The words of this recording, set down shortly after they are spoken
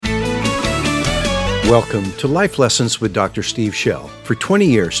Welcome to Life Lessons with Dr. Steve Shell. For 20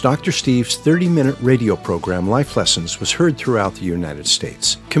 years, Dr. Steve's 30-minute radio program, Life Lessons, was heard throughout the United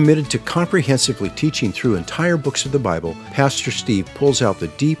States. Committed to comprehensively teaching through entire books of the Bible, Pastor Steve pulls out the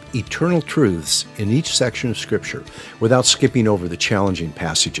deep, eternal truths in each section of Scripture without skipping over the challenging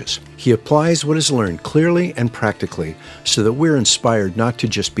passages. He applies what is learned clearly and practically so that we're inspired not to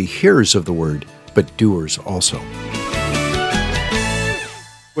just be hearers of the Word, but doers also.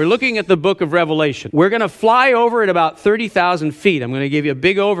 We're looking at the book of Revelation. We're going to fly over at about 30,000 feet. I'm going to give you a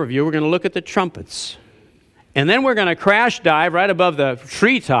big overview. We're going to look at the trumpets. And then we're going to crash dive right above the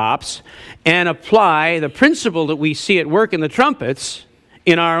treetops and apply the principle that we see at work in the trumpets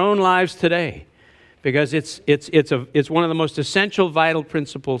in our own lives today. Because it's one of the most essential, vital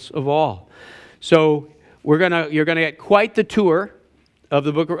principles of all. So you're going to get quite the tour of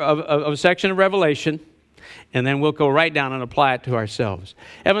the book of a section of Revelation. And then we'll go right down and apply it to ourselves.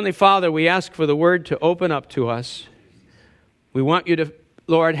 Heavenly Father, we ask for the Word to open up to us. We want you to,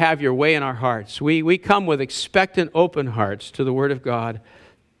 Lord, have your way in our hearts. We come with expectant, open hearts to the Word of God.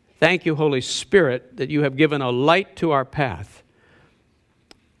 Thank you, Holy Spirit, that you have given a light to our path.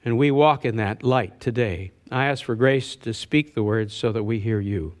 And we walk in that light today. I ask for grace to speak the words so that we hear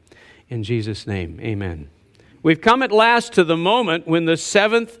you. In Jesus' name, amen. We've come at last to the moment when the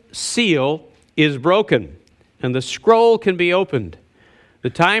seventh seal is broken and the scroll can be opened.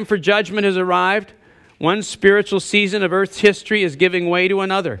 The time for judgment has arrived. One spiritual season of earth's history is giving way to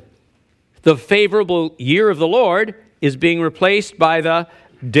another. The favorable year of the Lord is being replaced by the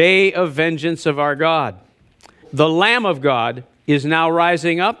day of vengeance of our God. The Lamb of God is now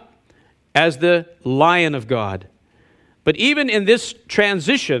rising up as the Lion of God. But even in this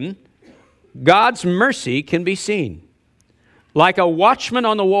transition, God's mercy can be seen. Like a watchman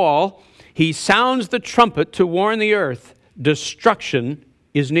on the wall, he sounds the trumpet to warn the earth, destruction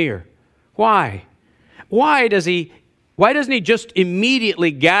is near. Why? Why doesn't he just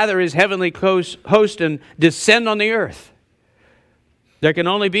immediately gather his heavenly host and descend on the earth? There can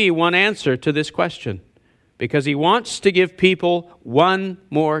only be one answer to this question, because he wants to give people one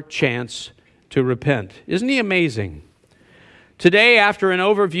more chance to repent. Isn't he amazing? Today, after an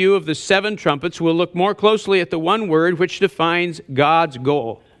overview of the seven trumpets, we'll look more closely at the one word which defines God's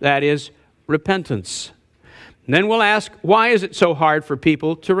goal, that is, repentance. And then we'll ask, why is it so hard for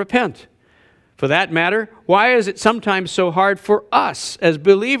people to repent? For that matter, why is it sometimes so hard for us as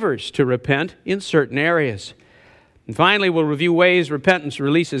believers to repent in certain areas? And finally, we'll review ways repentance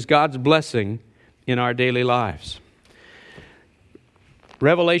releases God's blessing in our daily lives.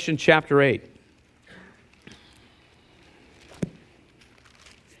 Revelation chapter 8.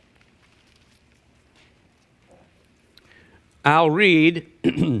 I'll read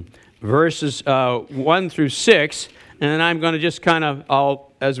verses 1 through 6, and then I'm going to just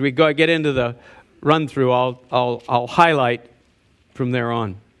as we get into the run-through, I'll highlight from there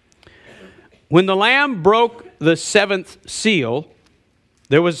on. When the Lamb broke the seventh seal,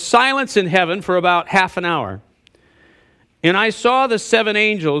 there was silence in heaven for about half an hour. And I saw the seven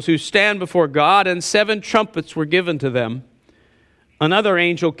angels who stand before God, and seven trumpets were given to them. Another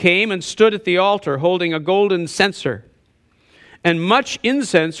angel came and stood at the altar, holding a golden censer. And much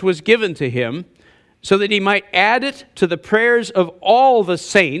incense was given to him, so that he might add it to the prayers of all the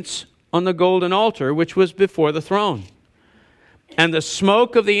saints on the golden altar, which was before the throne. And the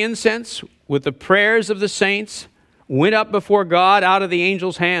smoke of the incense, with the prayers of the saints, went up before God out of the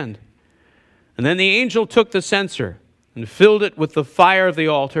angel's hand. And then the angel took the censer, and filled it with the fire of the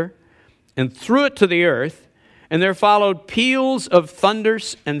altar, and threw it to the earth. And there followed peals of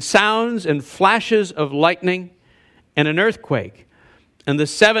thunders, and sounds, and flashes of lightning, and an earthquake. And the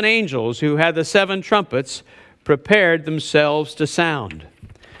seven angels who had the seven trumpets prepared themselves to sound.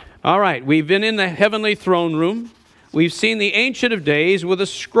 All right, we've been in the heavenly throne room. We've seen the Ancient of Days with a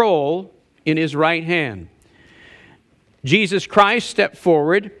scroll in his right hand. Jesus Christ stepped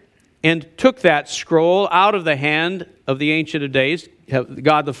forward and took that scroll out of the hand of the Ancient of Days,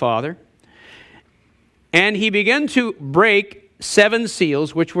 God the Father. And he began to break seven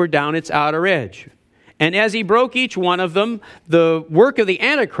seals which were down its outer edge. And as he broke each one of them, the work of the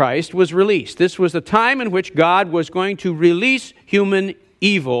Antichrist was released. This was the time in which God was going to release human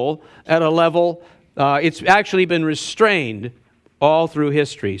evil at a level, it's actually been restrained all through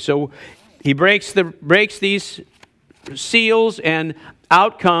history. So he breaks these seals, and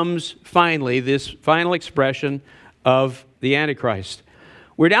out comes finally this final expression of the Antichrist.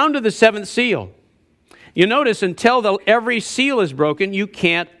 We're down to the seventh seal. You notice until every seal is broken, you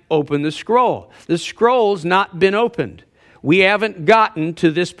can't open the scroll. The scroll's not been opened. We haven't gotten to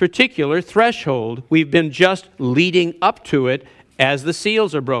this particular threshold. We've been just leading up to it as the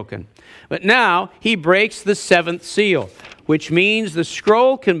seals are broken. But now he breaks the seventh seal, which means the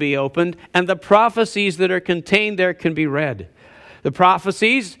scroll can be opened and the prophecies that are contained there can be read. The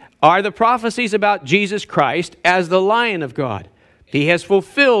prophecies are the prophecies about Jesus Christ as the Lion of God. He has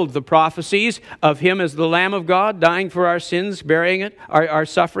fulfilled the prophecies of him as the Lamb of God, dying for our sins, bearing it, our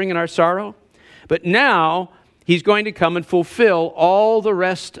suffering and our sorrow. But now he's going to come and fulfill all the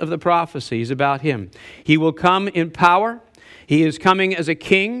rest of the prophecies about him. He will come in power. He is coming as a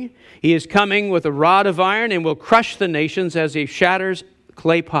king. He is coming with a rod of iron and will crush the nations as he shatters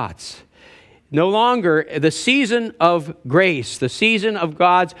clay pots. No longer the season of grace, the season of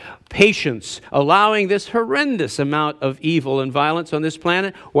God's patience, allowing this horrendous amount of evil and violence on this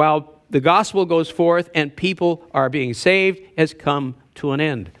planet while the gospel goes forth and people are being saved, has come to an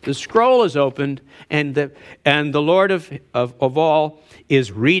end. The scroll is opened and the Lord of all is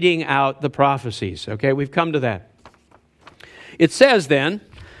reading out the prophecies. Okay, we've come to that. It says then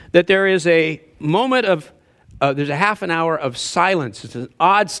that there is a moment of, there's a half an hour of silence. It's an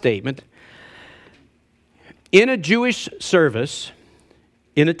odd statement. In a Jewish service,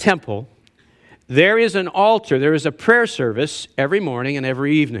 in a temple, there is an altar, there is a prayer service every morning and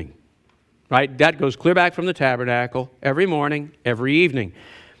every evening. Right? That goes clear back from the tabernacle every morning, every evening.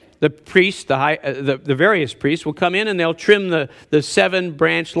 The priests, the various priests will come in and they'll trim the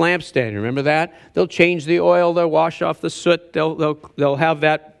 7-branch lampstand. Remember that? They'll change the oil, they'll wash off the soot, they'll have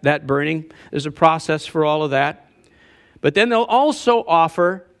that burning. There's a process for all of that. But then they'll also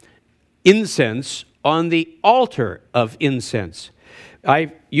offer incense on the altar of incense.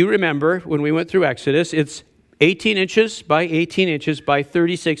 You remember when we went through Exodus, it's 18 inches by 18 inches by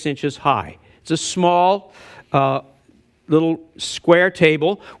 36 inches high. It's a small little square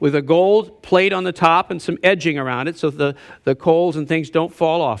table with a gold plate on the top and some edging around it so the coals and things don't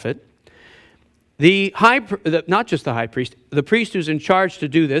fall off it. Not just the high priest, the priest who's in charge to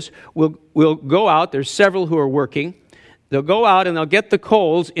do this will go out. There's several who are working. They'll go out and they'll get the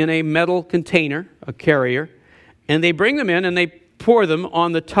coals in a metal container, a carrier, and they bring them in and they pour them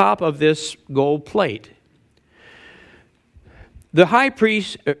on the top of this gold plate. The high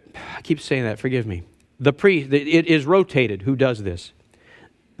priest, I keep saying that, forgive me. The priest, it is rotated who does this.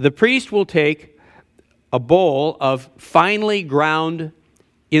 The priest will take a bowl of finely ground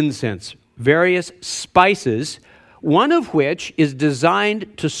incense, various spices, one of which is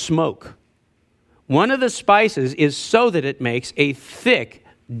designed to smoke. One of the spices is so that it makes a thick,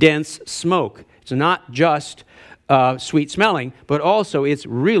 dense smoke. It's not just sweet smelling, but also it's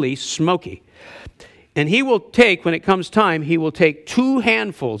really smoky. And he will take, when it comes time, he will take 2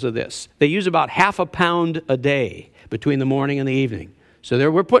 handfuls of this. They use about half a pound a day between the morning and the evening.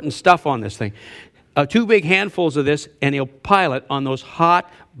 So we're putting stuff on this thing. 2 big handfuls of this, and he'll pile it on those hot,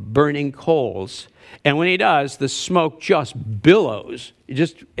 burning coals. And when he does, the smoke just billows.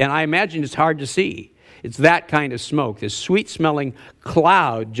 And I imagine it's hard to see. It's that kind of smoke. This sweet-smelling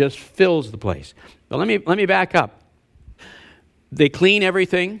cloud just fills the place. But let me back up. They clean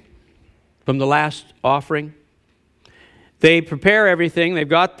everything from the last offering. They prepare everything. They've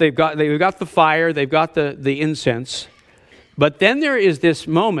got the fire. They've got the incense. But then there is this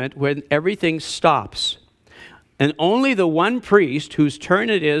moment when everything stops. And only the one priest whose turn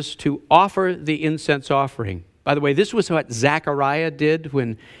it is to offer the incense offering. By the way, this was what Zechariah did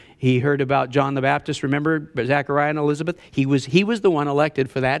when he heard about John the Baptist. Remember Zechariah and Elizabeth? He was the one elected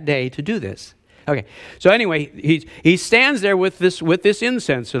for that day to do this. Okay. So anyway, he stands there with this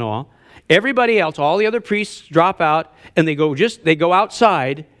incense and all. Everybody else, all the other priests drop out and they go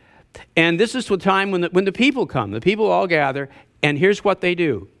outside. And this is the time when the people come. The people all gather, and here's what they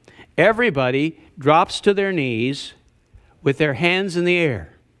do. Everybody drops to their knees with their hands in the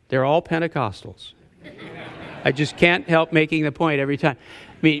air. They're all Pentecostals. I just can't help making the point every time.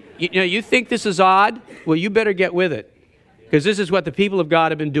 I mean, you think this is odd? Well, you better get with it, because this is what the people of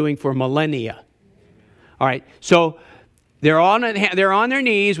God have been doing for millennia. All right, so they're on their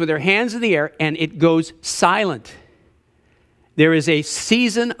knees with their hands in the air, and it goes silent. There is a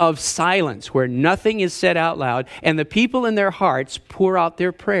season of silence where nothing is said out loud, and the people in their hearts pour out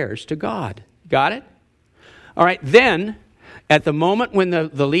their prayers to God. Got it? All right, then, at the moment when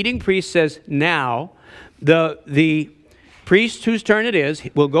the leading priest says, now, the priest whose turn it is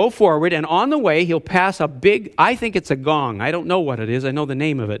will go forward, and on the way, he'll pass a big, I think it's a gong. I don't know what it is. I know the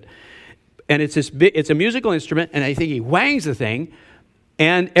name of it. And it's a musical instrument, and I think he whangs the thing,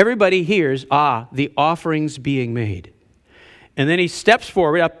 and everybody hears, the offering's being made. And then he steps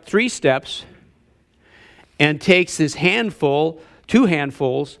forward, up 3 steps, and takes this 2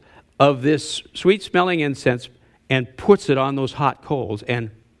 handfuls of this sweet-smelling incense and puts it on those hot coals,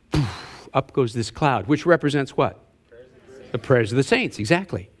 and poof, up goes this cloud, which represents what? The prayers of the saints,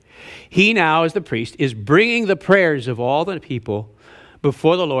 exactly. He now, as the priest, is bringing the prayers of all the people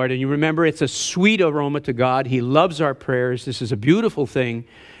before the Lord. And you remember, it's a sweet aroma to God. He loves our prayers. This is a beautiful thing.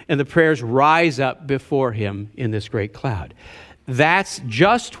 And the prayers rise up before him in this great cloud. That's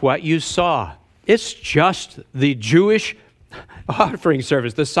just what you saw. It's just the Jewish offering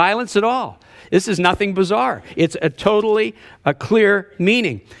service, the silence at all. This is nothing bizarre. It's a clear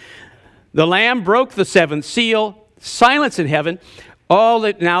meaning. The Lamb broke the seventh seal, silence in heaven.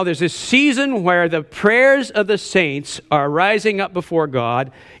 Now there's this season where the prayers of the saints are rising up before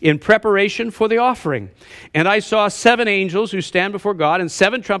God in preparation for the offering. And I saw 7 angels who stand before God, and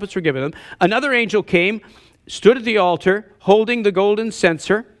 7 trumpets were given them. Another angel came, stood at the altar, holding the golden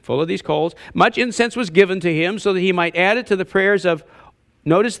censer, full of these coals. Much incense was given to him so that he might add it to the prayers of,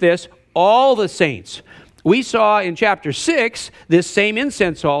 notice this, all the saints. We saw in chapter 6 this same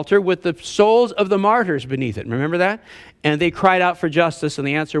incense altar with the souls of the martyrs beneath it. Remember that? And they cried out for justice, and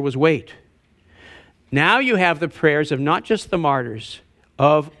the answer was wait. Now you have the prayers of not just the martyrs,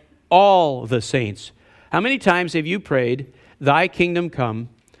 of all the saints. How many times have you prayed, thy kingdom come,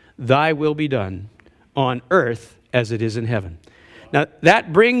 thy will be done, on earth as it is in heaven? Now,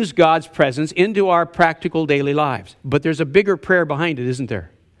 that brings God's presence into our practical daily lives. But there's a bigger prayer behind it, isn't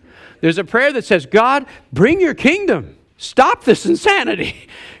there? There's a prayer that says, God, bring your kingdom. Stop this insanity.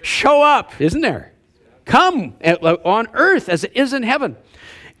 Show up, isn't there? Come on earth as it is in heaven.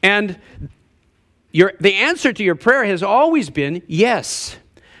 And the answer to your prayer has always been yes.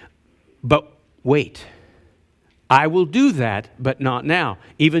 But wait. I will do that, but not now.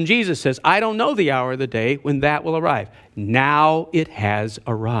 Even Jesus says, I don't know the hour of the day when that will arrive. Now it has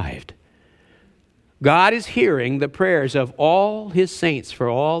arrived. God is hearing the prayers of all his saints for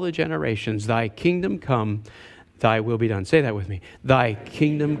all the generations. Thy kingdom come, thy will be done. Say that with me. Thy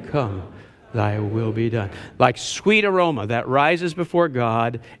kingdom come, thy will be done. Like sweet aroma that rises before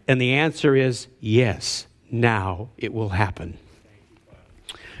God, and the answer is yes, now it will happen.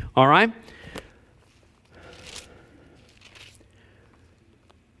 All right?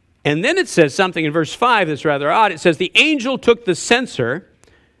 And then it says something in verse 5 that's rather odd. It says, the angel took the censer,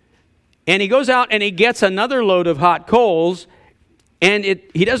 and he goes out and he gets another load of hot coals, and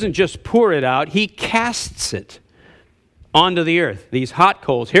he doesn't just pour it out, he casts it onto the earth. These hot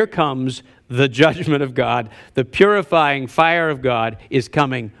coals, here comes the judgment of God. The purifying fire of God is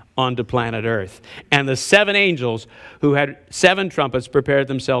coming onto planet Earth. And the 7 angels who had 7 trumpets prepared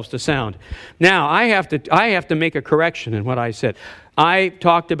themselves to sound. Now, I have to make a correction in what I said. I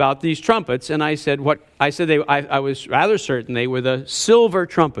talked about these trumpets, and I said I was rather certain they were the silver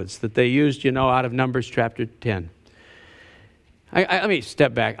trumpets that they used, out of Numbers chapter 10. Let me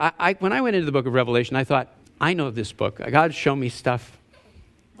step back. When I went into the book of Revelation, I thought, I know this book. God's shown me stuff.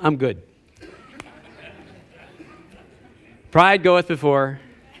 I'm good. Pride goeth before.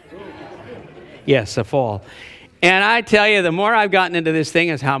 Yes, a fall. And I tell you, the more I've gotten into this thing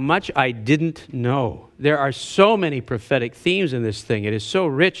is how much I didn't know. There are so many prophetic themes in this thing. It is so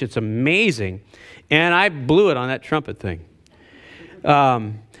rich. It's amazing. And I blew it on that trumpet thing.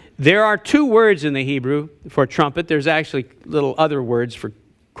 There are 2 words in the Hebrew for trumpet. There's actually little other words for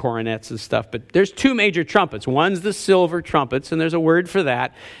coronets and stuff. But there's 2 major trumpets. One's the silver trumpets, and there's a word for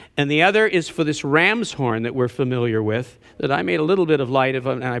that. And the other is for this ram's horn that we're familiar with, that I made a little bit of light of,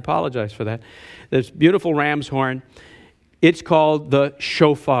 and I apologize for that. This beautiful ram's horn. It's called the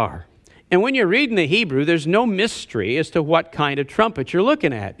shofar. And when you're reading the Hebrew, there's no mystery as to what kind of trumpet you're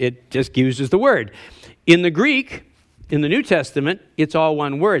looking at. It just uses the word. In the Greek, in the New Testament, it's all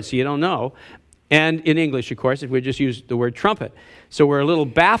one word, so you don't know. And in English, of course, if we just use the word trumpet. So we're a little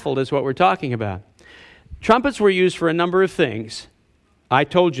baffled as what we're talking about. Trumpets were used for a number of things. I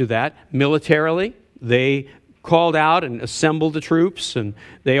told you that. Militarily, they called out and assembled the troops, and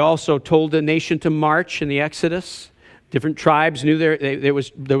they also told the nation to march in the Exodus. Different tribes knew there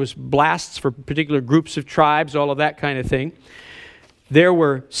was blasts for particular groups of tribes, all of that kind of thing. There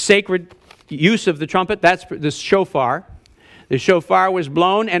were sacred use of the trumpet. That's the shofar. The shofar was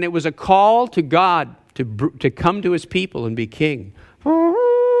blown, and it was a call to God to come to his people and be king.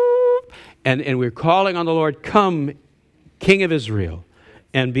 And we're calling on the Lord, come, King of Israel,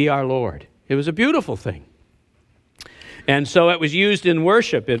 and be our Lord. It was a beautiful thing. And so it was used in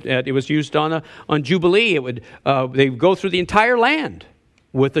worship. It was used on Jubilee. They would go through the entire land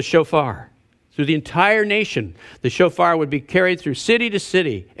with the shofar, through the entire nation. The shofar would be carried through city to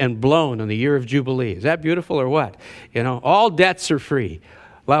city and blown on the year of Jubilee. Is that beautiful or what? All debts are free.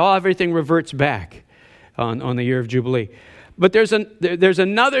 Everything reverts back on the year of Jubilee. But there's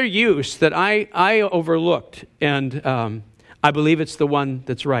another use that I overlooked, and I believe it's the one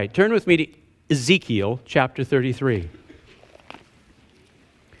that's right. Turn with me to Ezekiel chapter 33.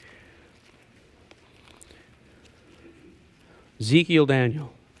 Ezekiel,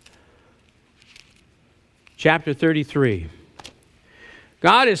 Daniel. Chapter 33.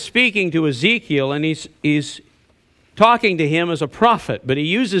 God is speaking to Ezekiel, and he's talking to him as a prophet, but he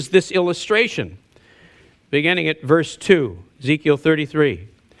uses this illustration, beginning at verse 2, Ezekiel 33.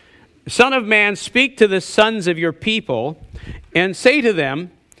 Son of man, speak to the sons of your people, and say to them,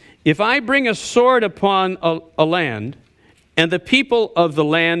 if I bring a sword upon a land, and the people of the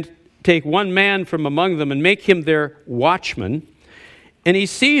land take one man from among them and make him their watchman, and he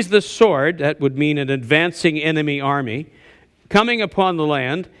sees the sword, that would mean an advancing enemy army, coming upon the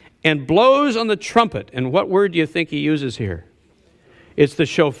land, and blows on the trumpet. And what word do you think he uses here? It's the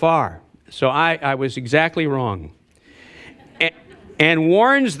shofar. So I was exactly wrong. And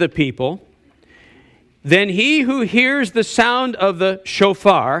warns the people, then he who hears the sound of the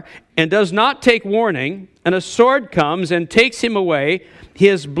shofar and does not take warning, and a sword comes and takes him away,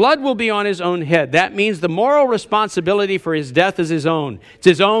 his blood will be on his own head. That means the moral responsibility for his death is his own. It's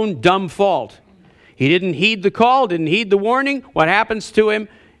his own dumb fault. He didn't heed the call, didn't heed the warning. What happens to him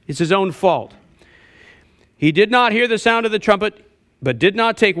is his own fault. He did not hear the sound of the trumpet, but did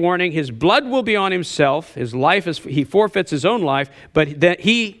not take warning. His blood will be on himself. His life he forfeits his own life. But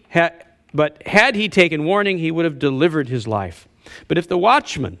had he taken warning, he would have delivered his life. But if the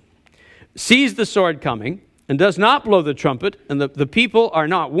watchman sees the sword coming and does not blow the trumpet, and the people are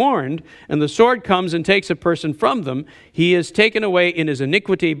not warned, and the sword comes and takes a person from them, he is taken away in his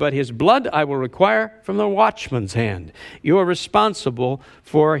iniquity, but his blood I will require from the watchman's hand. You are responsible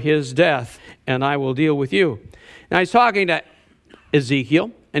for his death, and I will deal with you. Now he's talking to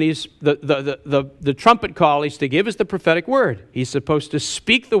Ezekiel, and he's the trumpet call he's to give is the prophetic word. He's supposed to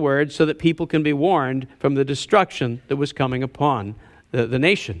speak the word so that people can be warned from the destruction that was coming upon the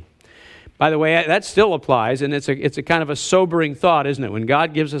nation. By the way, that still applies, and it's a kind of a sobering thought, isn't it? When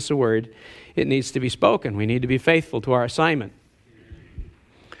God gives us a word, it needs to be spoken. We need to be faithful to our assignment.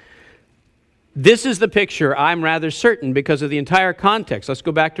 This is the picture, I'm rather certain, because of the entire context. Let's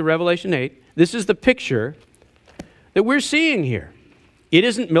go back to Revelation 8. This is the picture that we're seeing here. It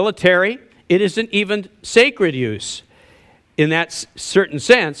isn't military. It isn't even sacred use in that certain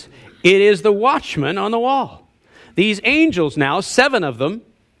sense. It is the watchman on the wall. These angels now, 7 of them,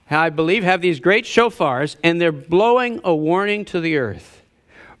 I believe, have these great shofars, and they're blowing a warning to the earth.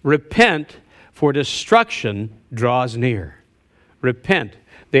 Repent, for destruction draws near. Repent.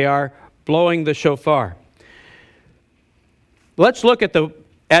 They are blowing the shofar. Let's look at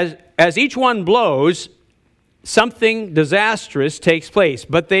as each one blows, something disastrous takes place.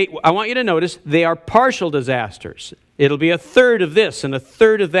 But I want you to notice, they are partial disasters. It'll be a third of this and a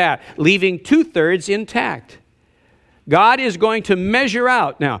third of that, leaving 2/3 intact. God is going to measure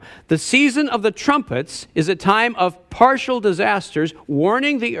out. Now, the season of the trumpets is a time of partial disasters,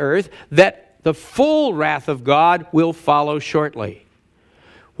 warning the earth that the full wrath of God will follow shortly.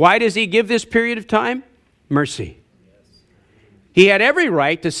 Why does he give this period of time? Mercy. He had every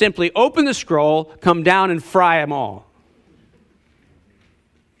right to simply open the scroll, come down and fry them all.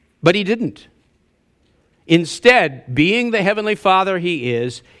 But he didn't. Instead, being the Heavenly Father he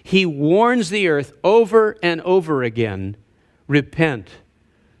is, he warns the earth over and over again, repent.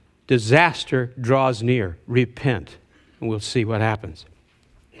 Disaster draws near. Repent. And we'll see what happens.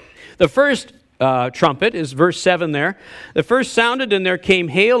 The first trumpet is verse 7 there. The first sounded, and there came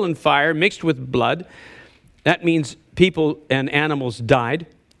hail and fire mixed with blood. That means people and animals died.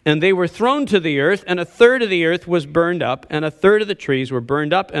 And they were thrown to the earth, and 1/3 of the earth was burned up, and 1/3 of the trees were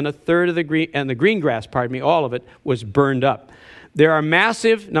burned up, and 1/3 of the green grass, all of it, was burned up. There are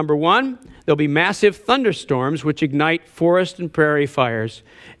massive, number one, there'll be massive thunderstorms which ignite forest and prairie fires,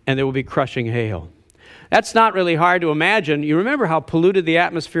 and there will be crushing hail. That's not really hard to imagine. You remember how polluted the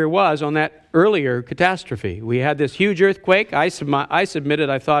atmosphere was on that earlier catastrophe. We had this huge earthquake. I submitted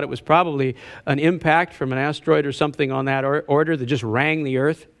I thought it was probably an impact from an asteroid or something on that order that just rang the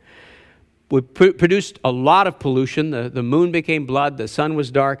earth. We produced a lot of pollution. The moon became blood. The sun was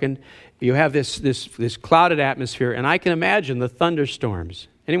darkened. You have this clouded atmosphere, and I can imagine the thunderstorms.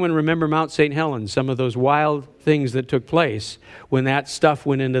 Anyone remember Mount St. Helens, some of those wild things that took place when that stuff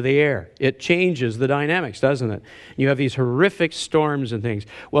went into the air? It changes the dynamics, doesn't it? You have these horrific storms and things.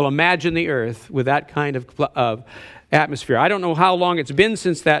 Well, imagine the earth with that kind of atmosphere. I don't know how long it's been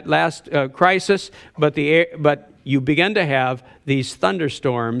since that last crisis, but you begin to have these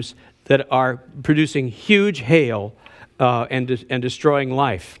thunderstorms that are producing huge hail and destroying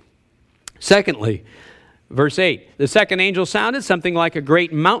life. Secondly, verse 8, the second angel sounded, something like a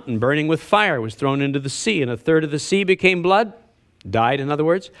great mountain burning with fire was thrown into the sea, and 1/3 of the sea became blood, died in other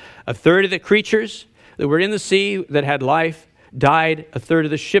words. 1/3 of the creatures that were in the sea that had life died. 1/3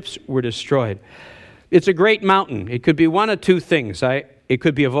 of the ships were destroyed. It's a great mountain. It could be one of two things. It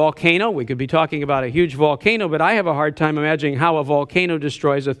could be a volcano. We could be talking about a huge volcano, but I have a hard time imagining how a volcano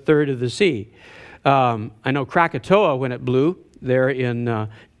destroys a third of the sea. I know Krakatoa, when it blew there in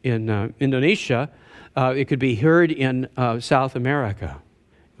Indonesia, it could be heard in South America.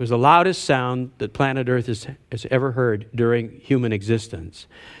 It was the loudest sound that planet Earth has ever heard during human existence.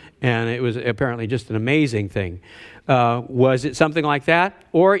 And it was apparently just an amazing thing. Was it something like that?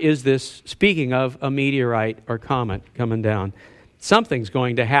 Or is this, speaking of a meteorite or comet coming down, something's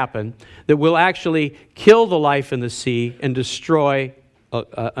going to happen that will actually kill the life in the sea and destroy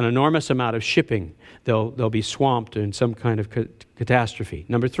an enormous amount of shipping. They'll be swamped in some kind of catastrophe.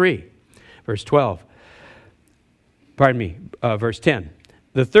 Number 3, verse 12. Verse 10.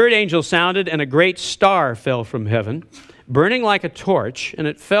 The third angel sounded, and a great star fell from heaven, burning like a torch, and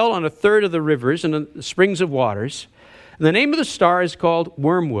it fell on a third of the rivers and the springs of waters. And the name of the star is called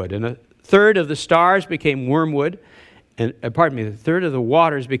Wormwood, and a third of the stars became wormwood, and the third of the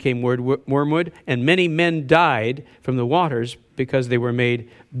waters became wormwood, and many men died from the waters because they were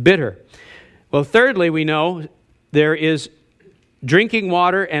made bitter. Well, thirdly, we know there is drinking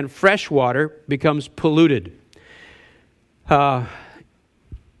water, and fresh water becomes polluted.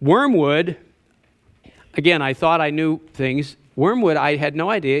 Wormwood, again, I thought I knew things. Wormwood, I had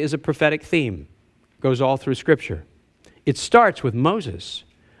no idea, is a prophetic theme. Goes all through Scripture. It starts with Moses.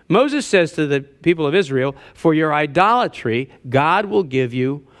 Moses says to the people of Israel, for your idolatry, God will give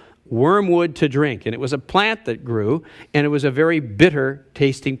you wormwood to drink. And it was a plant that grew, and it was a very bitter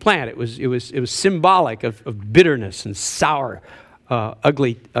tasting plant. It was symbolic of bitterness and sour,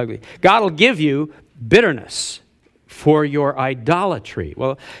 ugly. God will give you bitterness for your idolatry.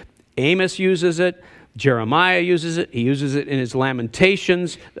 Well, Amos uses it. Jeremiah uses it. He uses it in his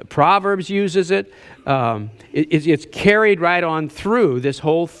Lamentations. The Proverbs uses it. It's carried right on through this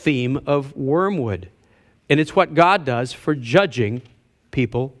whole theme of wormwood. And it's what God does for judging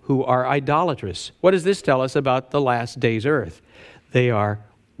people who are idolatrous. What does this tell us about the last days earth? They are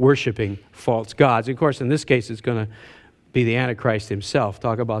worshiping false gods. Of course, in this case, it's going to be the Antichrist himself.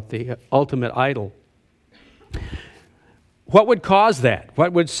 Talk about the ultimate idol. What would cause that?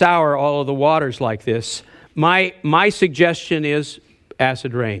 What would sour all of the waters like this? My suggestion is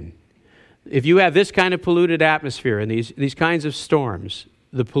acid rain. If you have this kind of polluted atmosphere and these kinds of storms,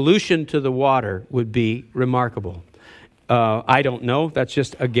 the pollution to the water would be remarkable. I don't know. That's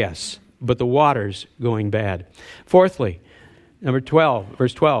just a guess. But the water's going bad. Fourthly, number 12,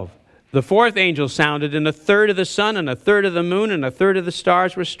 verse 12. The fourth angel sounded, and a third of the sun, and a third of the moon, and a third of the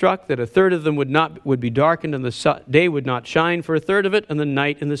stars were struck, that a third of them would be darkened, and the day would not shine for a third of it, and the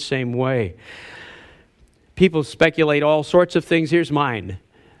night in the same way. People speculate all sorts of things. Here's mine.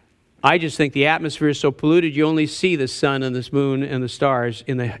 I just think the atmosphere is so polluted, you only see the sun and this moon and the stars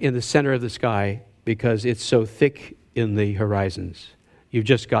in the center of the sky because it's so thick in the horizons. You've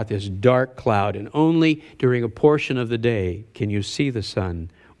just got this dark cloud, and only during a portion of the day can you see the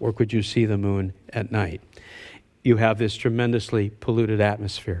sun, or could you see the moon at night? You have this tremendously polluted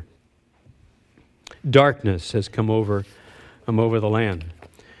atmosphere. Darkness has come over the land.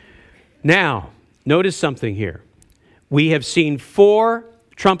 Now, notice something here. We have seen 4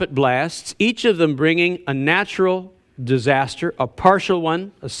 trumpet blasts, each of them bringing a natural disaster, a partial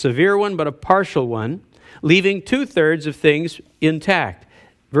one, a severe one, but a partial one, leaving 2/3 of things intact.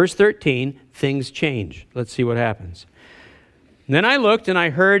 Verse 13, things change. Let's see what happens. Then I looked, and I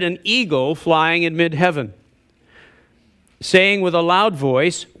heard an eagle flying in mid-heaven, saying with a loud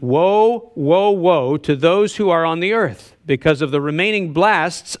voice, woe, woe, woe to those who are on the earth, because of the remaining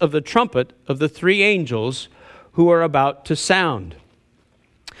blasts of the trumpet of the 3 angels who are about to sound.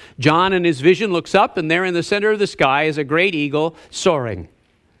 John in his vision looks up, and there in the center of the sky is a great eagle soaring,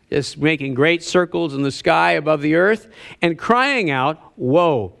 just making great circles in the sky above the earth, and crying out,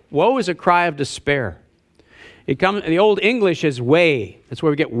 woe. Woe is a cry of despair. The Old English is way. That's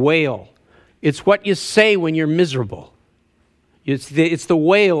where we get wail. It's what you say when you're miserable. It's the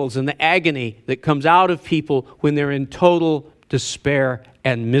wails and the agony that comes out of people when they're in total despair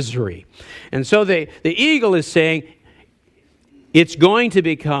and misery. And so the eagle is saying it's going to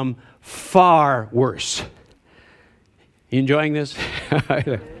become far worse. You enjoying this?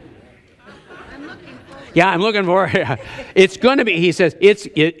 Yeah, I'm looking for it. It's going to be, he says,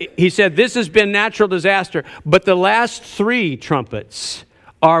 he said, this has been natural disaster, but the last 3 trumpets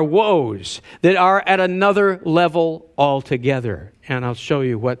are woes that are at another level altogether. And I'll show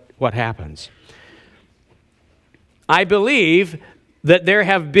you what happens. I believe that there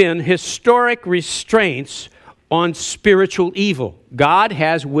have been historic restraints on spiritual evil. God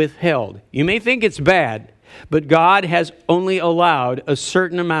has withheld. You may think it's bad, but God has only allowed a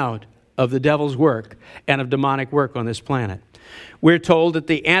certain amount of the devil's work and of demonic work on this planet. We're told that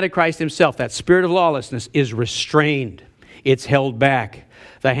the Antichrist himself, that spirit of lawlessness, is restrained. It's held back.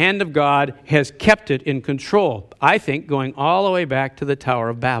 The hand of God has kept it in control, I think, going all the way back to the Tower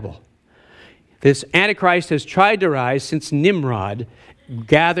of Babel. This Antichrist has tried to rise since Nimrod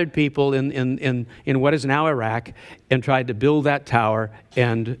gathered people in what is now Iraq and tried to build that tower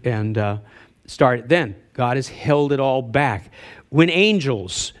and start it then. God has held it all back. When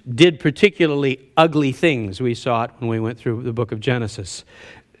angels did particularly ugly things, we saw it when we went through the book of Genesis,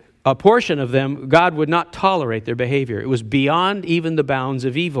 a portion of them, God would not tolerate their behavior. It was beyond even the bounds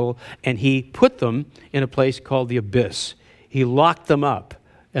of evil, and he put them in a place called the abyss. He locked them up,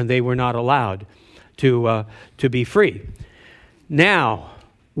 and they were not allowed to be free. Now,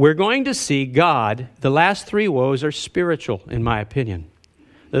 we're going to see God, the last three woes are spiritual, in my opinion.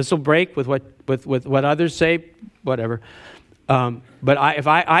 This will break with what others say, whatever. But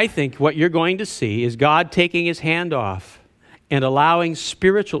I think what you're going to see is God taking his hand off and allowing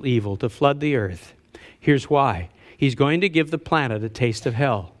spiritual evil to flood the earth. Here's why. He's going to give the planet a taste of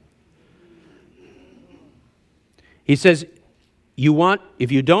hell. He says,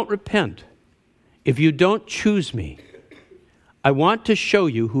 if you don't repent, if you don't choose me, I want to show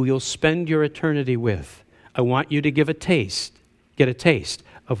you who you'll spend your eternity with. I want you to get a taste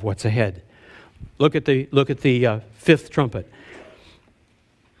of what's ahead. Look at the fifth trumpet.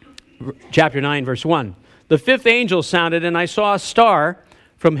 Chapter 9, verse 1. The fifth angel sounded, and I saw a star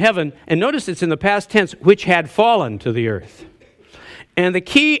from heaven, and notice it's in the past tense, which had fallen to the earth. And the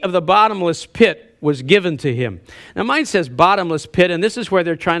key of the bottomless pit was given to him. Now mine says bottomless pit, and this is where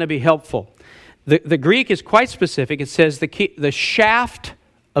they're trying to be helpful. The Greek is quite specific. It says the shaft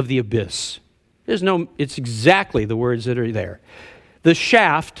of the abyss. It's exactly the words that are there. The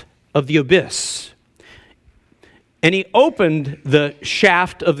shaft of the abyss. And he opened the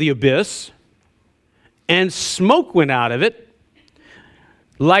shaft of the abyss, and smoke went out of it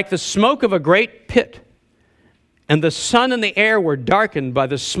like the smoke of a great pit. And the sun and the air were darkened by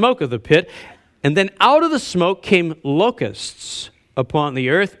the smoke of the pit. And then out of the smoke came locusts upon the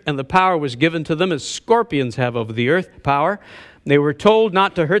earth, and the power was given to them as scorpions have over the earth power. They were told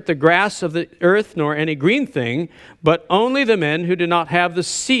not to hurt the grass of the earth nor any green thing, but only the men who do not have the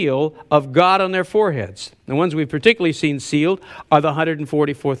seal of God on their foreheads. The ones we've particularly seen sealed are the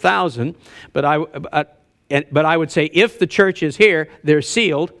 144,000. But I would say if the church is here, they're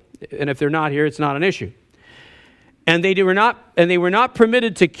sealed, and if they're not here, it's not an issue. And they were not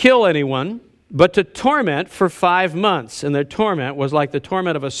permitted to kill anyone, but to torment for 5 months. And their torment was like the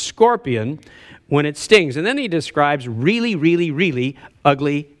torment of a scorpion when it stings. And then he describes really, really, really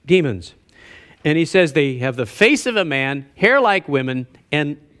ugly demons. And he says they have the face of a man, hair like women,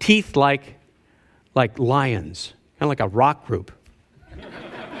 and teeth like lions, kind of like a rock group.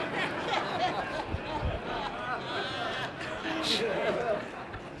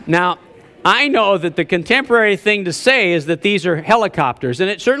 Now, I know that the contemporary thing to say is that these are helicopters, and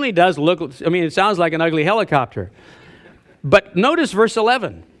it certainly does look, it sounds like an ugly helicopter. But notice verse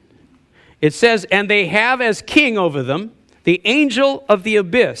 11. It says, and they have as king over them the angel of the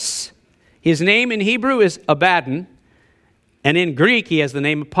abyss. His name in Hebrew is Abaddon, and in Greek he has the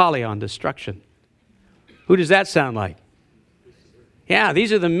name Apollyon, destruction. Who does that sound like? Yeah,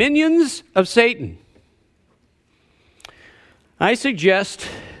 these are the minions of Satan. I suggest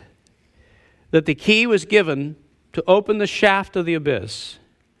that the key was given to open the shaft of the abyss,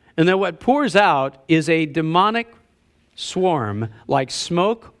 and that what pours out is a demonic swarm like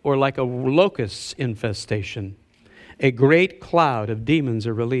smoke or like a locust's infestation. A great cloud of demons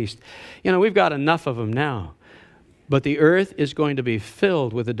are released. We've got enough of them now, but the earth is going to be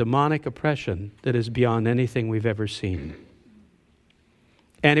filled with a demonic oppression that is beyond anything we've ever seen.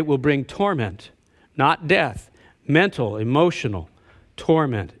 And it will bring torment, not death, mental, emotional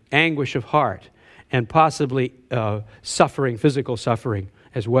torment, anguish of heart, and possibly suffering, physical suffering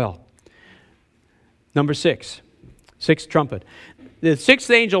as well. Number 6, sixth trumpet. The sixth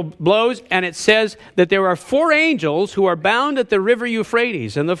angel blows, and it says that there are 4 angels who are bound at the river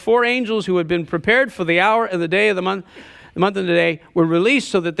Euphrates. And the 4 angels who had been prepared for the hour and the day of the month and the day, were released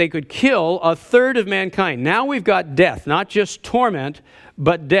so that they could kill a third of mankind. Now we've got death, not just torment,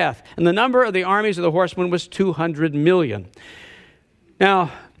 but death. And the number of the armies of the horsemen was 200 million.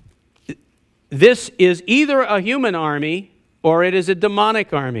 Now, this is either a human army or it is a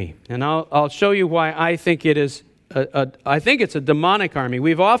demonic army. And I'll show you why I think it is. I think it's a demonic army.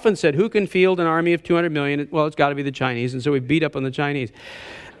 We've often said, who can field an army of 200 million? Well, it's got to be the Chinese, and so we beat up on the Chinese.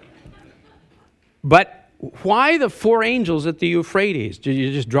 But why the 4 angels at the Euphrates? Did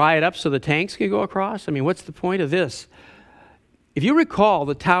you just dry it up so the tanks could go across? What's the point of this? If you recall,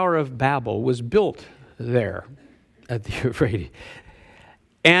 the Tower of Babel was built there at the Euphrates.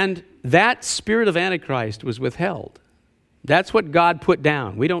 And that spirit of Antichrist was withheld. That's what God put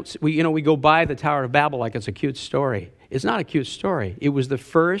down. We go by the Tower of Babel like it's a cute story. It's not a cute story. It was the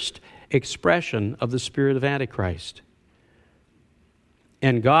first expression of the spirit of Antichrist.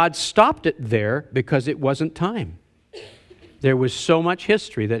 And God stopped it there because it wasn't time. There was so much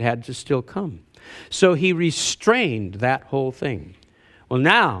history that had to still come. So he restrained that whole thing. Well,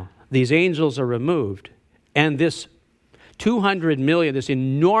 now these angels are removed, and this 200 million, this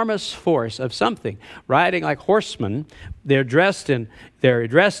enormous force of something, riding like horsemen, they're dressed in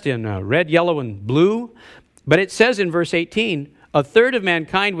red, yellow, and blue. But it says in verse 18, a third of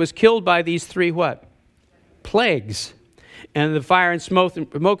mankind was killed by these three what? Plagues. And the fire and smoke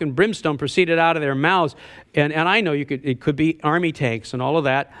and brimstone proceeded out of their mouths. And I know it could be army tanks and all of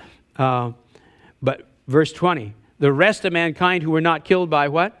that. But verse 20, the rest of mankind who were not killed by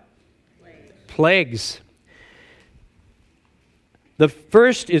what? Plagues. The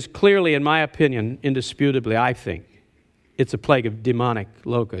first is clearly, in my opinion, indisputably, I think, it's a plague of demonic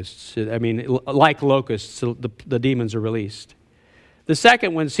locusts. I mean, like locusts, the demons are released. The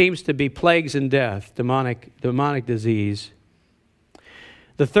second one seems to be plagues and death, demonic disease.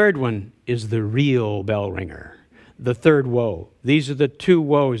 The third one is the real bell ringer, the third woe. These are the two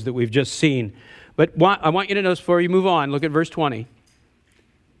woes that we've just seen. But I want you to notice before you move on, look at verse 20.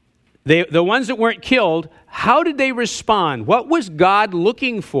 The ones that weren't killed, how did they respond? What was God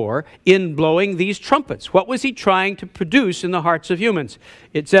looking for in blowing these trumpets? What was he trying to produce in the hearts of humans?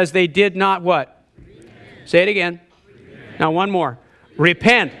 It says they did not what? Repent. Say it again. Repent. Now one more.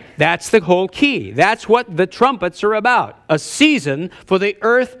 Repent. That's the whole key. That's what the trumpets are about. A season for the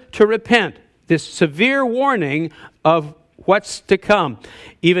earth to repent. This severe warning of what's to come.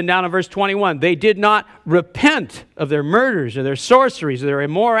 Even down in verse 21, they did not repent of their murders or their sorceries or their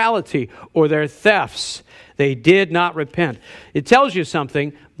immorality or their thefts. They did not repent. It tells you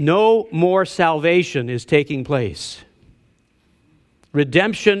something. No more salvation is taking place.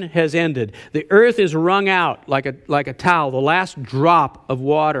 Redemption has ended. The earth is wrung out like a towel. The last drop of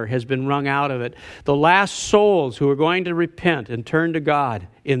water has been wrung out of it. The last souls who are going to repent and turn to God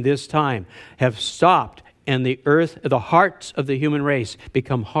in this time have stopped. And the hearts of the human race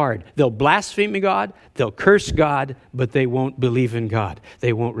become hard. They'll blaspheme God, they'll curse God, but they won't believe in God.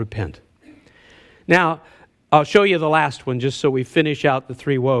 They won't repent. Now, I'll show you the last one just so we finish out the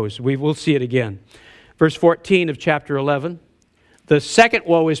three woes. We will see it again. Verse 14 of chapter 11. The second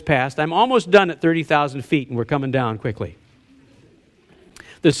woe is past. I'm almost done at 30,000 feet, and we're coming down quickly.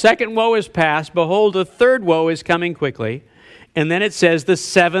 The second woe is past. Behold, the third woe is coming quickly. And then it says the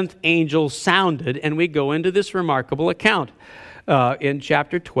seventh angel sounded, and we go into this remarkable account in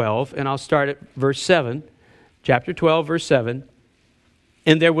chapter 12, and I'll start at verse 7. Chapter 12, verse 7.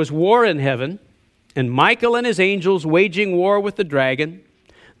 And there was war in heaven, and Michael and his angels waging war with the dragon.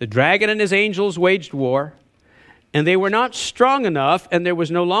 The dragon and his angels waged war, and they were not strong enough, and there was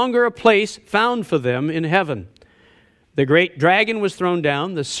no longer a place found for them in heaven. The great dragon was thrown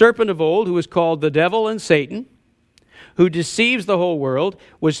down, the serpent of old, who was called the devil and Satan, who deceives the whole world,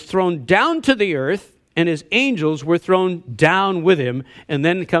 was thrown down to the earth, and his angels were thrown down with him. And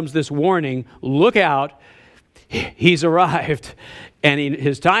then comes this warning, look out, he's arrived, and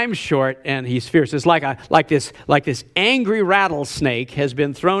his time's short, and he's fierce. It's like this angry rattlesnake has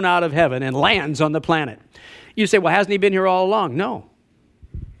been thrown out of heaven and lands on the planet. You say, well, hasn't he been here all along? No.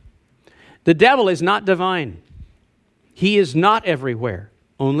 The devil is not divine. He is not everywhere.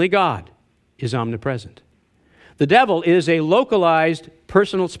 Only God is omnipresent. The devil is a localized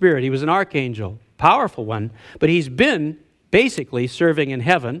personal spirit. He was an archangel, powerful one, but he's been basically serving in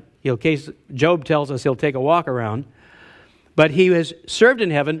heaven. Job tells us he'll take a walk around, but he has served in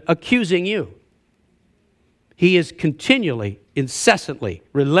heaven accusing you. He is continually, incessantly,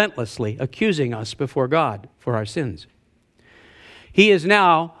 relentlessly accusing us before God for our sins. He is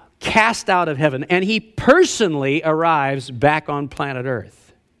now cast out of heaven, and he personally arrives back on planet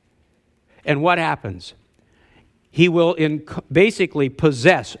Earth. And what happens? He will basically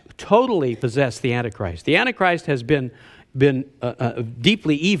totally possess the Antichrist. The Antichrist has been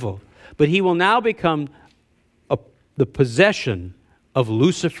deeply evil, but he will now become the possession of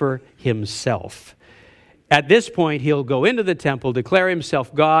Lucifer himself. At this point, he'll go into the temple, declare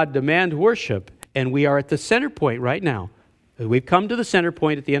himself God, demand worship, and we are at the center point right now. We've come to the center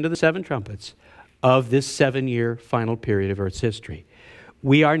point at the end of the seven trumpets of this 7-year final period of Earth's history.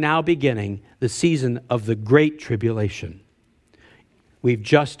 We are now beginning the season of the Great Tribulation. We've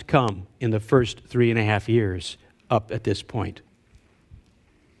just come in the first 3.5 years up at this point.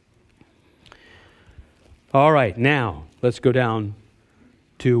 All right, now let's go down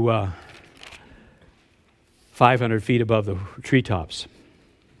to 500 feet above the treetops.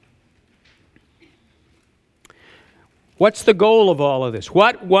 What's the goal of all of this?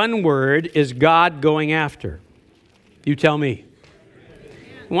 What one word is God going after? You tell me.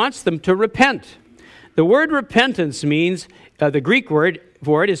 He wants them to repent. The word repentance means, the Greek word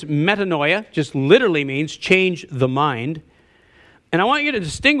for it is metanoia, just literally means change the mind. And I want you to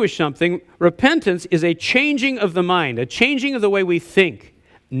distinguish something. Repentance is a changing of the mind, a changing of the way we think,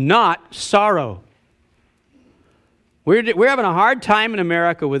 not sorrow. We're having a hard time in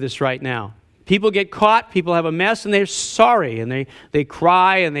America with this right now. People get caught, people have a mess, and they're sorry, and they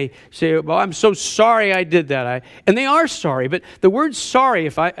cry, and they say, well, I'm so sorry I did that. And they are sorry, but the word sorry,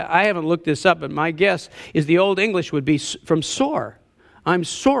 if I haven't looked this up, but my guess is the Old English would be from sore. I'm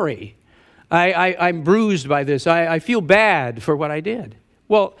sorry. I'm bruised by this. I feel bad for what I did.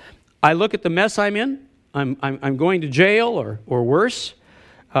 Well, I look at the mess I'm in. I'm going to jail or worse.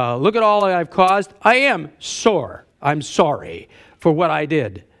 Look at all that I've caused. I am sore. I'm sorry for what I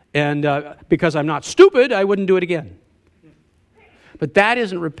did. And because I'm not stupid, I wouldn't do it again. But that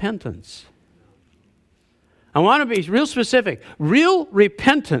isn't repentance. I want to be real specific. Real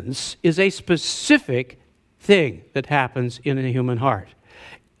repentance is a specific thing that happens in a human heart.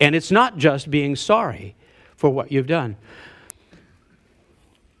 And it's not just being sorry for what you've done.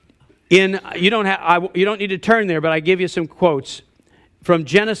 You don't need to turn there, but I give you some quotes from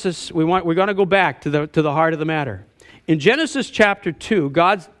Genesis. We're going to go back to the heart of the matter. In Genesis chapter 2,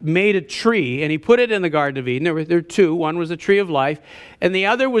 God made a tree, and he put it in the Garden of Eden. There were two. One was the tree of life, and the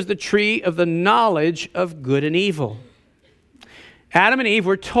other was the tree of the knowledge of good and evil. Adam and Eve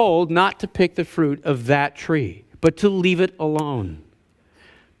were told not to pick the fruit of that tree, but to leave it alone.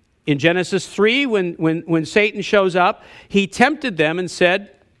 In Genesis 3, when Satan shows up, he tempted them and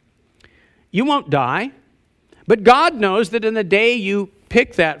said, you won't die, but God knows that in the day you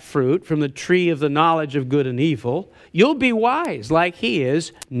pick that fruit from the tree of the knowledge of good and evil, you'll be wise like he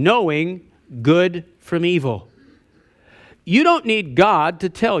is, knowing good from evil. You don't need God to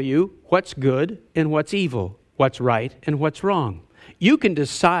tell you what's good and what's evil, what's right and what's wrong. You can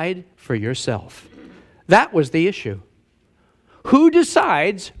decide for yourself. That was the issue. Who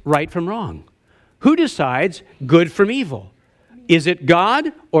decides right from wrong? Who decides good from evil? Is it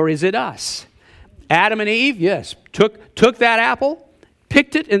God or is it us? Adam and Eve, yes, took that apple,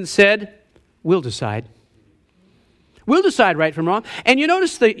 picked it and said, we'll decide. We'll decide right from wrong. And you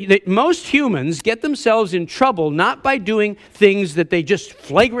notice that most humans get themselves in trouble not by doing things that they just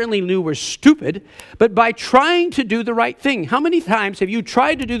flagrantly knew were stupid, but by trying to do the right thing. How many times have you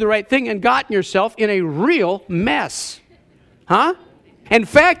tried to do the right thing and gotten yourself in a real mess? Huh? In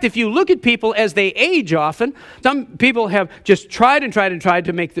fact, if you look at people as they age often, some people have just tried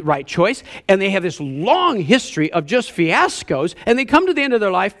to make the right choice, and they have this long history of just fiascos, and they come to the end of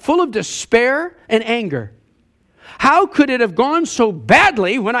their life full of despair and anger. How could it have gone so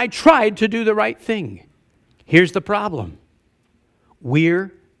badly when I tried to do the right thing? Here's the problem.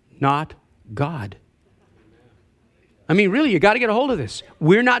 We're not God. I mean, really, you got to get a hold of this.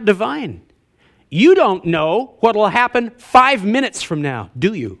 We're not divine. You don't know what will happen 5 minutes from now,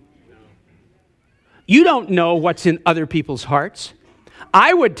 do you? You don't know what's in other people's hearts.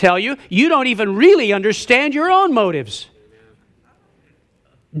 I would tell you, you don't even really understand your own motives.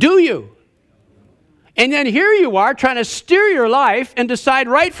 Do you? And then here you are trying to steer your life and decide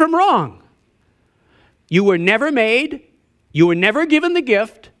right from wrong. You were never made, you were never given the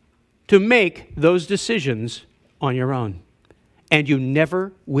gift to make those decisions on your own. And you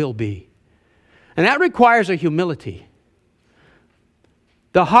never will be. And that requires a humility.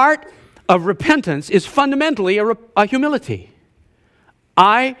 The heart of repentance is fundamentally a humility.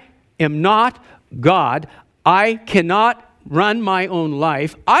 I am not God. I cannot run my own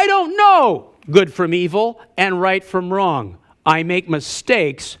life. I don't know good from evil and right from wrong. I make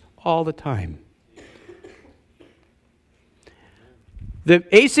mistakes all the time. The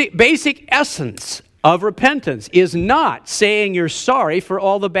basic essence of repentance is not saying you're sorry for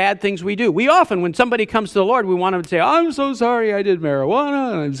all the bad things we do. We often, when somebody comes to the Lord, we want them to say, I'm so sorry I did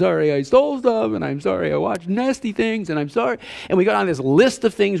marijuana, and I'm sorry I stole stuff, and I'm sorry I watched nasty things, and I'm sorry. And we go down this list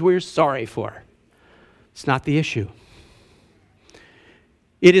of things we're sorry for. It's not the issue.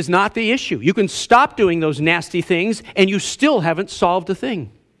 It is not the issue. You can stop doing those nasty things, and you still haven't solved a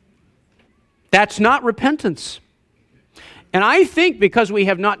thing. That's not repentance. And I think because we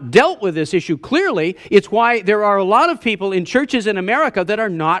have not dealt with this issue clearly, it's why there are a lot of people in churches in America that are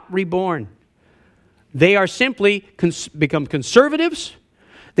not reborn. They are simply become conservatives.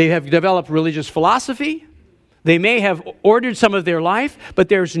 They have developed religious philosophy. They may have ordered some of their life, but